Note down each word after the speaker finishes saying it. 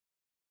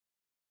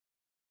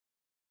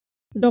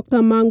Dr.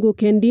 Mangu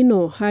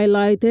Kendino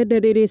highlighted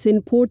that it is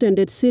important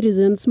that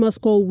citizens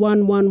must call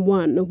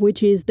 111,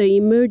 which is the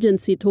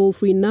emergency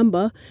toll-free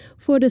number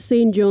for the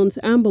St. John's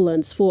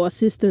ambulance for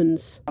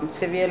assistance. I'm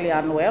severely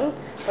unwell,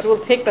 but we'll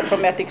take the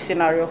traumatic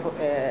scenario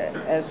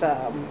as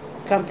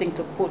something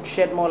to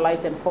shed more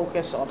light and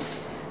focus on.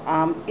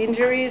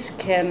 Injuries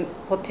can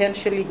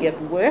potentially get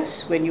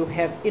worse when you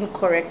have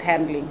incorrect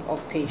handling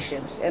of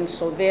patients, and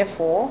so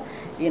therefore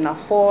in a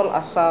fall,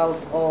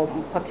 assault, or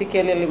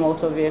particularly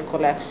motor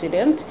vehicle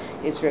accident,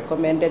 it's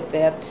recommended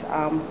that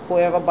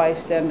whoever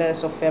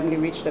bystanders or family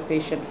reach the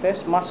patient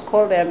first must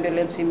call the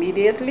ambulance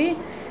immediately,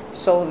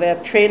 so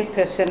that trained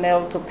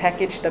personnel to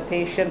package the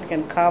patient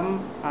can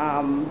come,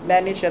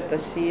 manage at the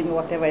scene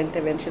whatever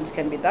interventions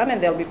can be done,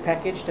 and they'll be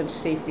packaged and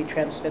safely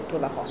transferred to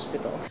the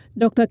hospital.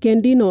 Dr.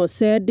 Kendino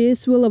said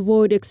this will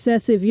avoid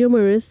excessive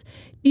humerus,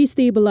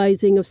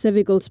 destabilizing of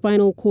cervical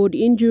spinal cord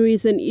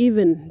injuries, and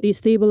even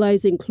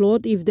destabilizing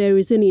clot if there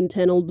is an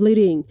internal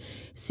bleeding.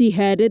 She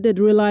added that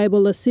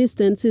reliable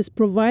assistance is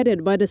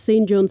provided by the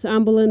St. John's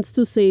ambulance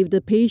to save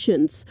the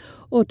patients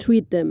or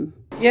treat them.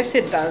 Yes,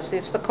 it does.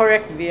 It's the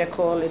correct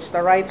vehicle, it's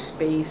the right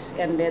space,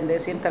 and then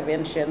there's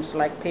interventions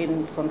like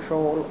pain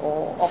control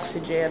or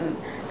oxygen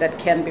that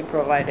can be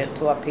provided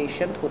to a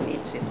patient who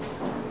needs it.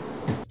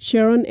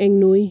 Sharon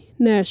Engnui,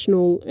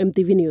 National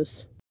EMTV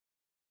News.